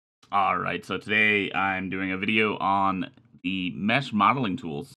Alright, so today I'm doing a video on the mesh modeling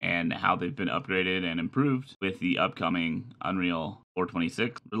tools and how they've been upgraded and improved with the upcoming Unreal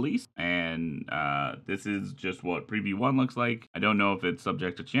 426 release. And this is just what Preview 1 looks like. I don't know if it's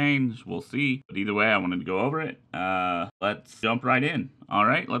subject to change. We'll see. But either way, I wanted to go over it. Let's jump right in.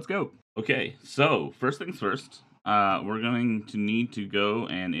 Alright, let's go. Okay, so first things first, we're going to need to go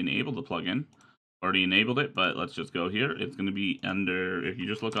and enable the plugin. Already enabled it, but let's just go here. It's going to be under, if you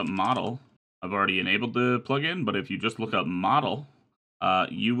just look up model, I've already enabled the plugin, but if you just look up model,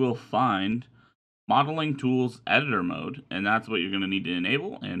 you will find modeling tools editor mode, and that's what you're going to need to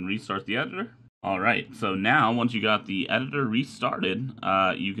enable and restart the editor. All right, so now once you got the editor restarted,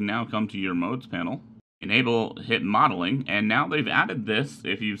 you can now come to your modes panel, enable, hit modeling, and now they've added this.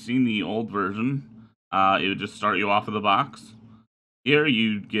 If you've seen the old version, it would just start you off of the box. Here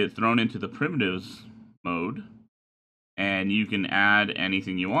you get thrown into the primitives mode, and you can add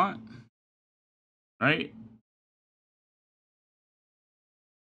anything you want, right?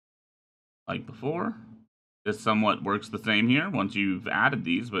 Like before. This somewhat works the same here once you've added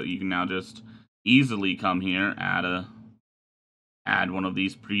these, but you can now just easily come here, add one of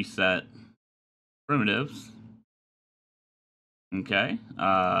these preset primitives. Okay,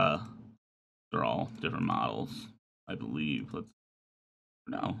 they're all different models, I believe.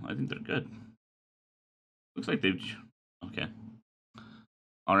 No, I think they're good. Looks like they've... Okay.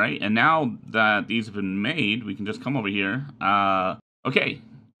 Alright, and now that these have been made, we can just come over here. Okay,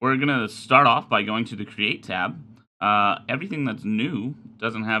 we're going to start off by going to the Create tab. Everything that's new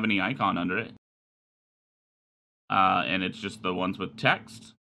doesn't have any icon under it. And it's just the ones with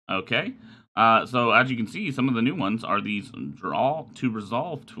text. Okay. So as you can see, some of the new ones are these Draw to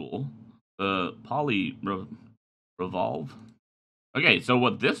Resolve tool. The Revolve. Okay, so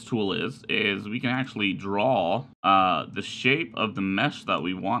what this tool is we can actually draw the shape of the mesh that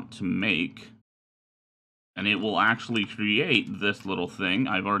we want to make, and it will actually create this little thing.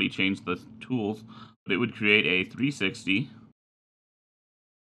 I've already changed the tools, but it would create a 360,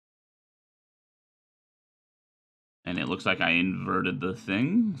 and it looks like I inverted the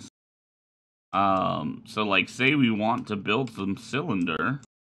things. So like, say we want to build some cylinder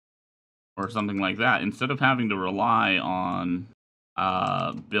or something like that, instead of having to rely on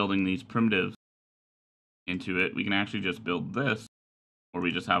building these primitives into it, we can actually just build this, where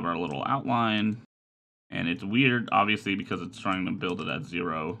we just have our little outline. And it's weird, obviously, because it's trying to build it at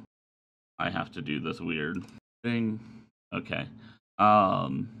 0. I have to do this weird thing. Okay.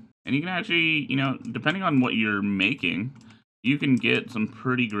 And you can actually, depending on what you're making, you can get some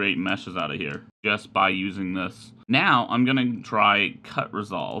pretty great meshes out of here just by using this. Now, I'm going to try Cut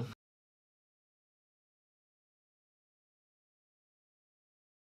Resolve.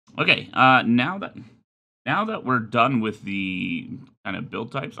 Okay, now that we're done with the kind of build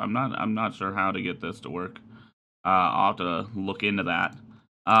types, I'm not sure how to get this to work. I'll have to look into that.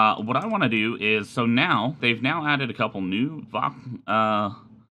 What I want to do is, so now they've now added a couple new voxel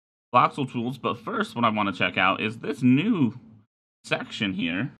tools, but first what I want to check out is this new section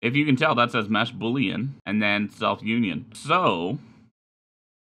here. If you can tell, that says Mesh Boolean and then Self Union. So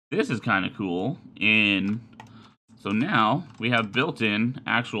this is kind of cool. So now we have built-in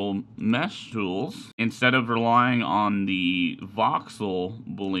actual mesh tools instead of relying on the voxel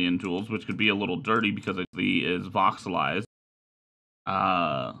Boolean tools, which could be a little dirty because it is voxelized.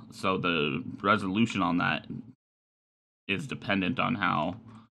 So the resolution on that is dependent on how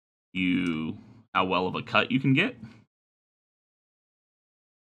well of a cut you can get.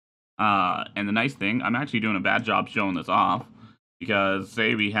 And the nice thing, I'm actually doing a bad job showing this off, because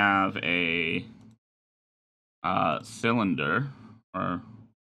say we have a cylinder, or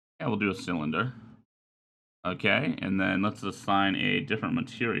yeah, we'll do a cylinder. Okay, and then let's assign a different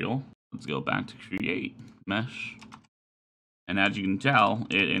material. Let's go back to Create Mesh, and as you can tell,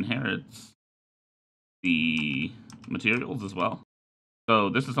 it inherits the materials as well. So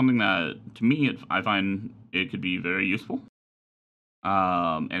this is something that, to me, I find it could be very useful,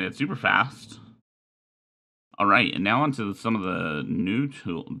 and it's super fast. All right, and now onto some of the new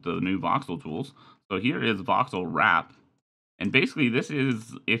voxel tools. So here is Voxel Wrap, and basically this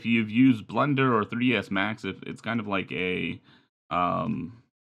is, if you've used Blender or 3ds Max, it's kind of like a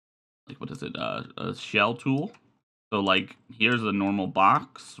what is it, a shell tool. So like, here's a normal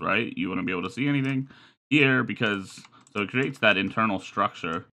box, right? You want to be able to see anything here, so it creates that internal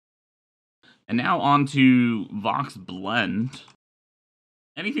structure. And now onto Vox Blend.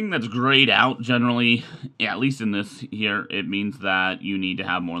 Anything that's grayed out, generally, at least in this here, it means that you need to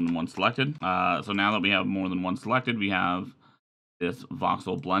have more than one selected. So now that we have more than one selected, we have this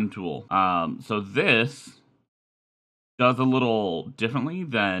voxel blend tool. So this does a little differently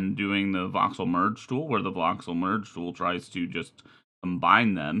than doing the voxel merge tool, where the voxel merge tool tries to just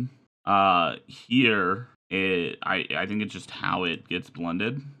combine them. Here, I think it's just how it gets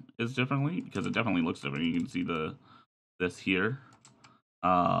blended is differently, because it definitely looks different. You can see this here.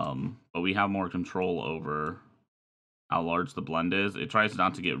 But we have more control over how large the blend is. It tries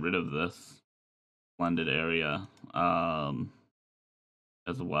not to get rid of this blended area as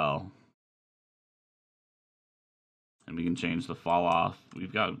well. And we can change the fall off.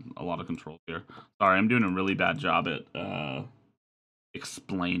 We've got a lot of control here. Sorry, I'm doing a really bad job at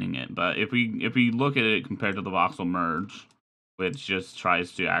explaining it. But if we look at it compared to the voxel merge, which just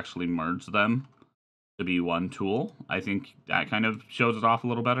tries to actually merge them to be one tool, I think that kind of shows it off a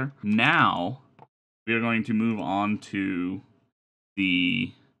little better. Now we are going to move on to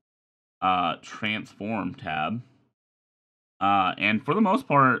the transform tab. And for the most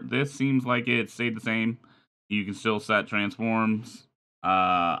part, this seems like it stayed the same. You can still set transforms.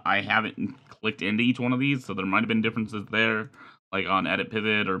 I haven't clicked into each one of these, so there might have been differences there, like on edit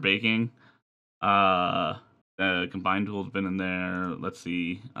pivot or baking. The combine tool's been in there. Let's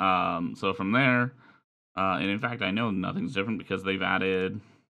see. So from there, and in fact, I know nothing's different because they've added,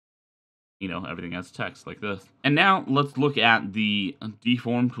 everything has text like this. And now let's look at the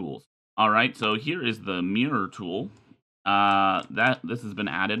deform tools. All right, so here is the mirror tool. This has been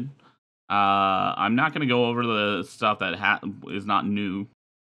added. I'm not going to go over the stuff that is not new,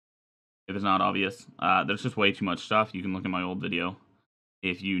 if it's not obvious. There's just way too much stuff. You can look at my old video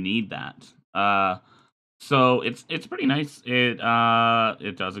if you need that. So it's pretty nice. It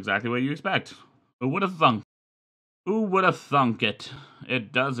does exactly what you expect. Who would have thunk? Who would have thunk it?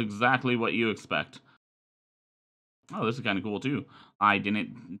 It does exactly what you expect. Oh, this is kind of cool too. I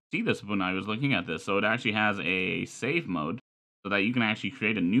didn't see this when I was looking at this. So it actually has a save mode so that you can actually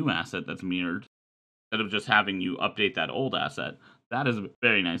create a new asset that's mirrored instead of just having you update that old asset. That is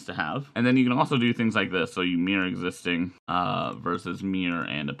very nice to have. And then you can also do things like this. So you mirror existing versus mirror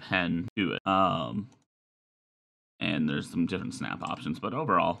and append to it. And there's some different snap options, but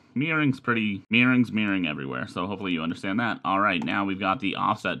overall, mirroring's mirroring everywhere. So hopefully you understand that. All right, now we've got the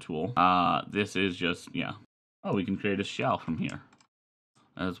offset tool. This is just, oh, we can create a shell from here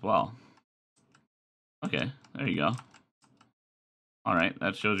as well. Okay, there you go. All right,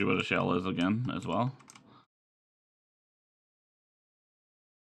 that shows you what a shell is again as well.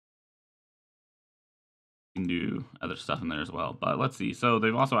 You can do other stuff in there as well, but let's see. So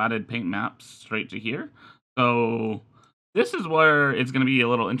they've also added paint maps straight to here. So this is where it's going to be a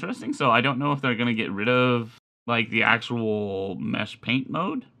little interesting. So I don't know if they're going to get rid of like the actual mesh paint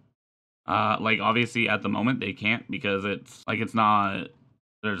mode. Like obviously at the moment they can't, because it's not,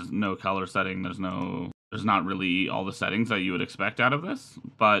 there's no color setting. There's not really all the settings that you would expect out of this.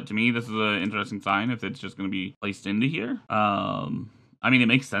 But to me, this is an interesting sign if it's just going to be placed into here. I mean, it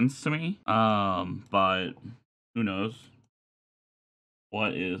makes sense to me. But who knows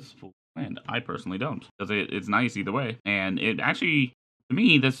what is planned? I personally don't, because it's nice either way. And it actually, to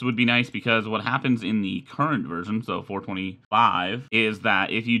me, this would be nice because what happens in the current version, so 4.25, is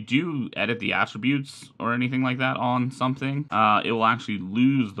that if you do edit the attributes or anything like that on something, it will actually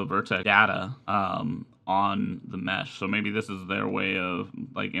lose the vertex data on the mesh. So maybe this is their way of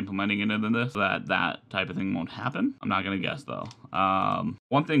like implementing it into this so that that type of thing won't happen. I'm not going to guess though.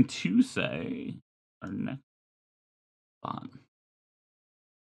 One thing to say, our next spot.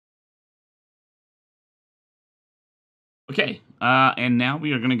 Okay, and now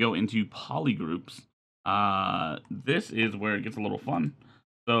we are going to go into PolyGroups. This is where it gets a little fun.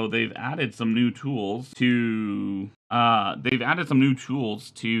 So they've added some new tools to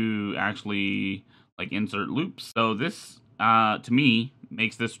actually like insert loops. So this to me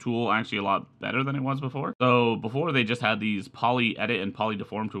makes this tool actually a lot better than it was before. So before they just had these poly edit and poly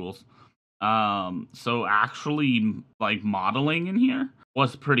deform tools. So actually like modeling in here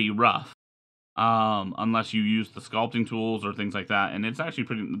was pretty rough. Unless you use the sculpting tools or things like that, and it's actually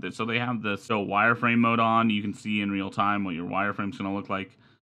pretty. So they have this wireframe mode on. You can see in real time what your wireframe's going to look like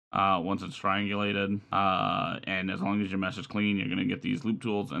once it's triangulated. And as long as your mesh is clean, you're going to get these loop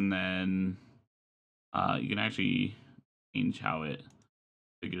tools, and then you can actually change how it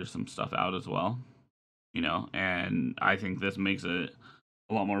figures some stuff out as well. And I think this makes it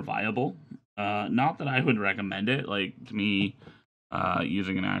a lot more viable. Not that I would recommend it. Like, to me,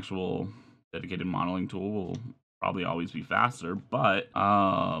 using an actual dedicated modeling tool will probably always be faster, but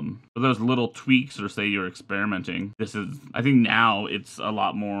for those little tweaks, or say you're experimenting, I think now it's a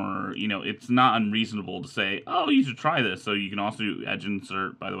lot more, it's not unreasonable to say, oh, you should try this. So you can also do edge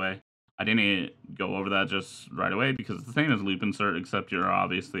insert, by the way. I didn't go over that just right away because it's the same as loop insert, except you're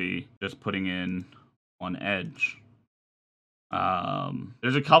obviously just putting in one edge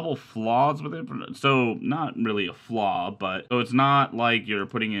There's a couple flaws with it. So not really a flaw, but so it's not like you're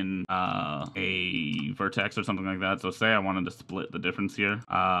putting in a vertex or something like that. So say I wanted to split the difference here.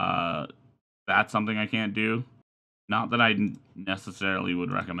 That's something I can't do. Not that I necessarily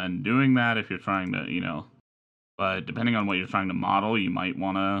would recommend doing that if you're trying to, but depending on what you're trying to model, you might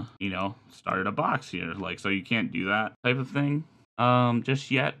want to, start a box here. Like, so you can't do that type of thing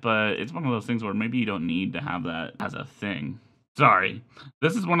just yet, but it's one of those things where maybe you don't need to have that as a thing. Sorry.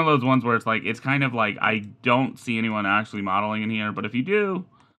 This is one of those ones where it's like, it's kind of like, I don't see anyone actually modeling in here, but if you do,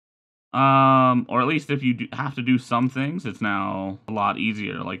 or at least if you have to do some things, it's now a lot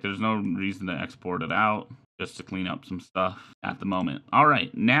easier. Like, there's no reason to export it out just to clean up some stuff at the moment. All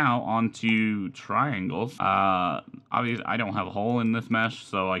right, now on to triangles. Obviously, I don't have a hole in this mesh,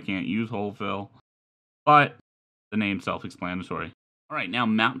 so I can't use hole fill, but the name's self-explanatory. All right, now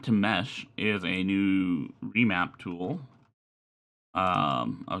map to mesh is a new remap tool.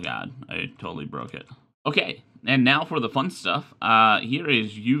 Oh god, I totally broke it. Okay, and now for the fun stuff. Here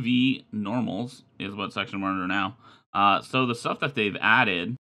is UV normals, is what section we're under now. So the stuff that they've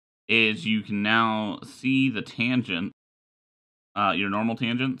added is you can now see the tangent, your normal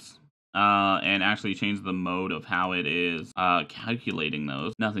tangents, and actually change the mode of how it is calculating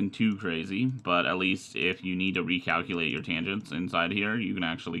those. Nothing too crazy, but at least if you need to recalculate your tangents inside here, you can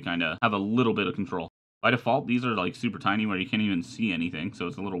actually kind of have a little bit of control. By default, these are like super tiny where you can't even see anything, so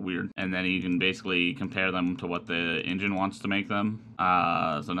it's a little weird. And then you can basically compare them to what the engine wants to make them.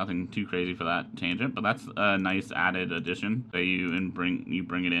 So nothing too crazy for that tangent, but that's a nice added addition. Say you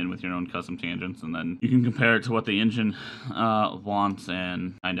bring it in with your own custom tangents, and then you can compare it to what the engine wants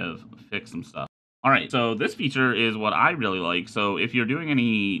and kind of fix some stuff. All right, so this feature is what I really like. So if you're doing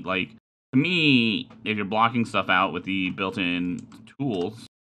any, like, to me, if you're blocking stuff out with the built-in tools,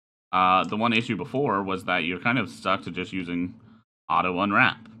 the one issue before was that you're kind of stuck to just using auto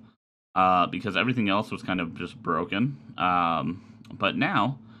unwrap because everything else was kind of just broken. But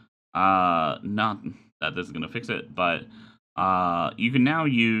now, not that this is going to fix it, but you can now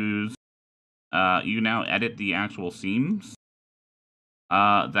edit the actual seams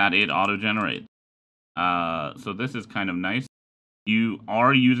that it auto generates. So this is kind of nice. You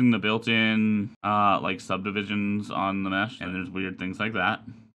are using the built-in like subdivisions on the mesh, and there's weird things like that.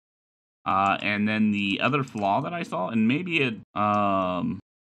 And then the other flaw that I saw, and maybe it's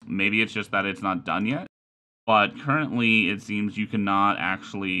just that it's not done yet, but currently it seems you cannot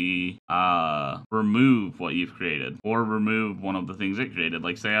actually remove what you've created or remove one of the things it created.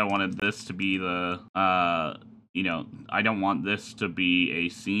 Like, say I wanted this to be the, I don't want this to be a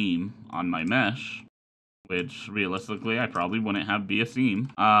seam on my mesh, which realistically I probably wouldn't have be a seam.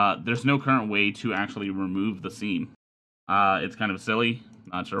 There's no current way to actually remove the seam. It's kind of silly.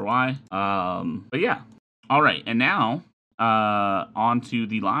 Not sure why. But yeah. All right. And now on to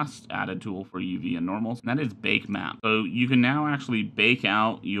the last added tool for UV and normals, and that is bake map. So you can now actually bake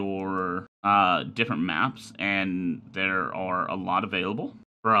out your different maps, and there are a lot available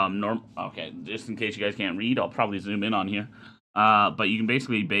from Okay, just in case you guys can't read, I'll probably zoom in on here. But you can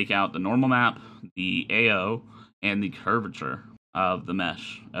basically bake out the normal map, the AO, and the curvature of the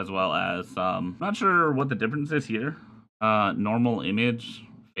mesh, as well as not sure what the difference is here. Normal image,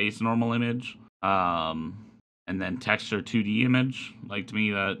 face normal image, and then texture 2D image. Like, to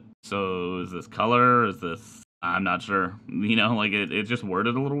me, so is this color? Is this, I'm not sure. Like, it's just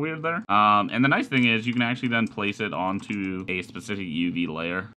worded a little weird there. And the nice thing is you can actually then place it onto a specific UV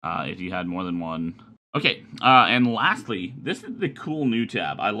layer if you had more than one. Okay, and lastly, this is the cool new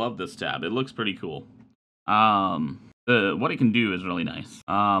tab. I love this tab. It looks pretty cool. What it can do is really nice.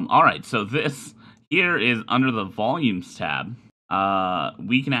 All right, so this here is under the volumes tab.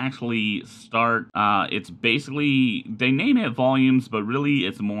 We can actually start, it's basically, they name it volumes, but really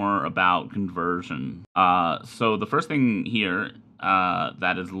it's more about conversion. So the first thing here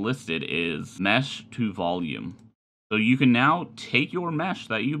that is listed is mesh to volume. So you can now take your mesh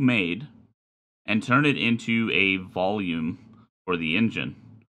that you've made and turn it into a volume for the engine.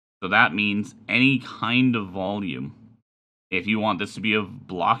 So that means any kind of volume. If you want this to be a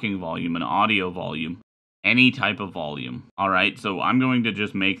blocking volume, an audio volume, any type of volume. All right, so I'm going to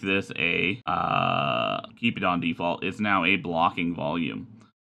just make this a, keep it on default. It's now a blocking volume.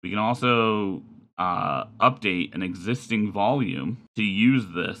 We can also update an existing volume to use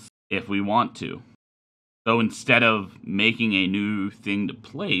this if we want to. So instead of making a new thing to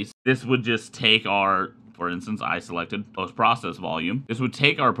place, this would just take our, for instance, I selected post-process volume. This would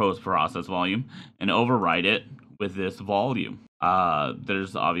take our post-process volume and overwrite it with this volume.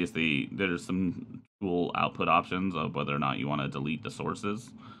 There's some cool output options of whether or not you want to delete the sources.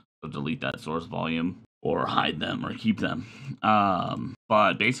 So delete that source volume. or hide them or keep them.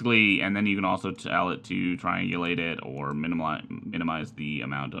 But basically, and then you can also tell it to triangulate it or minimize the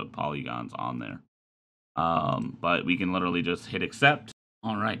amount of polygons on there. But we can literally just hit accept.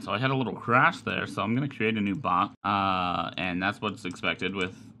 All right, so I had a little crash there, so I'm going to create a new bot, and that's what's expected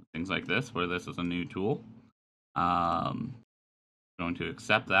with things like this, where this is a new tool. Going to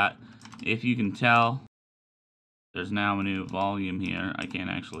accept that. If you can tell, there's now a new volume here. I can't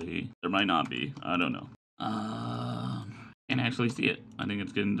actually, there might not be, I don't know. Can't actually see it. I think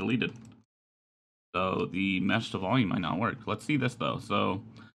it's getting deleted. So the mesh to volume might not work. Let's see this though. So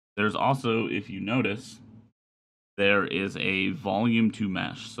there's also, if you notice, there is a volume to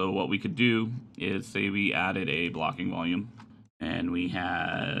mesh. So what we could do is say we added a blocking volume and we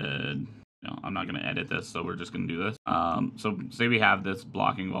had, no, I'm not going to edit this, so we're just going to do this. So say we have this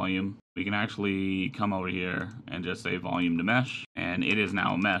blocking volume. We can actually come over here and just say volume to mesh, and it is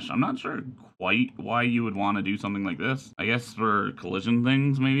now a mesh. I'm not sure quite why you would want to do something like this. I guess for collision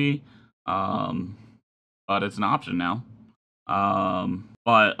things, maybe. But it's an option now.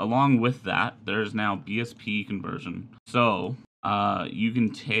 But along with that, there's now BSP conversion. So you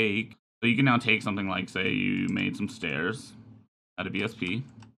can now take something like, say you made some stairs out of BSP.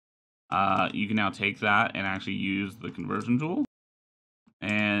 You can now take that and actually use the conversion tool,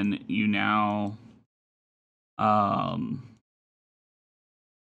 and you now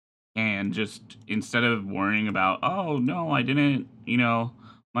and just, instead of worrying about, oh no, I didn't,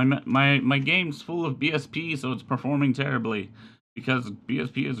 my game's full of BSP, so it's performing terribly because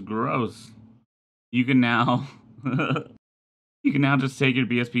BSP is gross. You can now just take your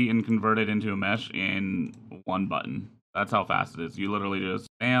BSP and convert it into a mesh in one button. That's how fast it is. You literally just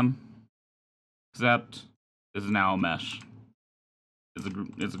bam, accept. This is now a mesh. It's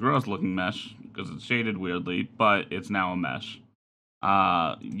a gross looking mesh because it's shaded weirdly, but it's now a mesh.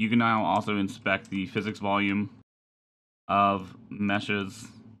 You can now also inspect the physics volume of meshes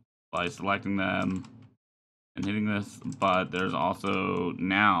by selecting them and hitting this, but there's also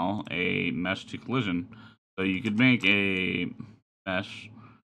now a mesh to collision. So you could make a mesh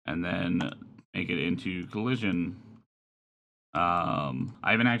and then make it into collision. I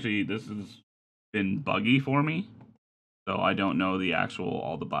haven't actually, this has been buggy for me, so I don't know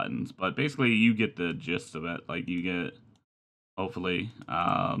all the buttons, but basically you get the gist of it. Like you get, hopefully,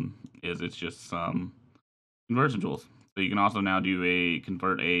 it's just some conversion tools. So you can also now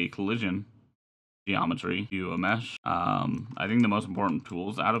convert a collision geometry to a mesh. I think the most important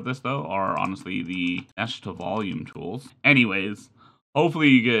tools out of this though are honestly the mesh to volume tools. Anyways, hopefully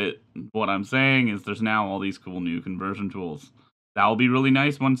you get what I'm saying is there's now all these cool new conversion tools. That will be really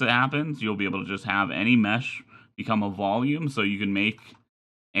nice once it happens. You'll be able to just have any mesh become a volume, so you can make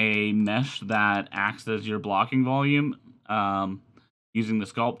a mesh that acts as your blocking volume using the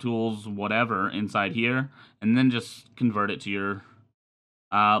sculpt tools, whatever, inside here, and then just convert it to your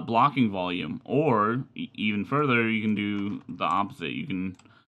blocking volume. Or even further, you can do the opposite.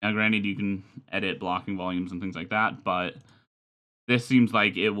 Now granted, you can edit blocking volumes and things like that, but this seems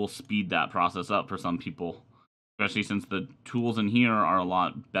like it will speed that process up for some people, especially since the tools in here are a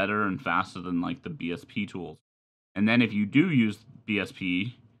lot better and faster than like the BSP tools. And then if you do use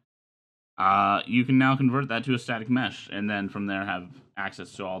BSP, you can now convert that to a static mesh, and then from there have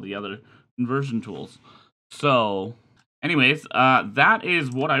access to all the other conversion tools. So, anyways, that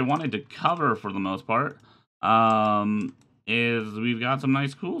is what I wanted to cover for the most part. Is we've got some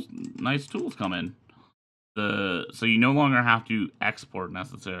nice tools coming. So you no longer have to export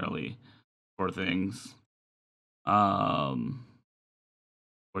necessarily for things, where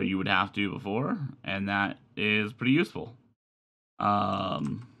you would have to before, and that is pretty useful.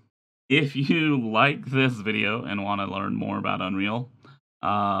 If you like this video and want to learn more about Unreal,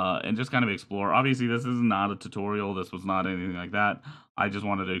 and just kind of explore, obviously this is not a tutorial, this was not anything like that, I just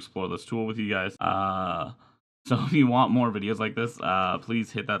wanted to explore this tool with you guys. So if you want more videos like this,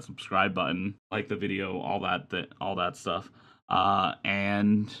 please hit that subscribe button, like the video, all that stuff,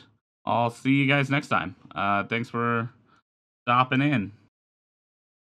 and I'll see you guys next time. Thanks for stopping in.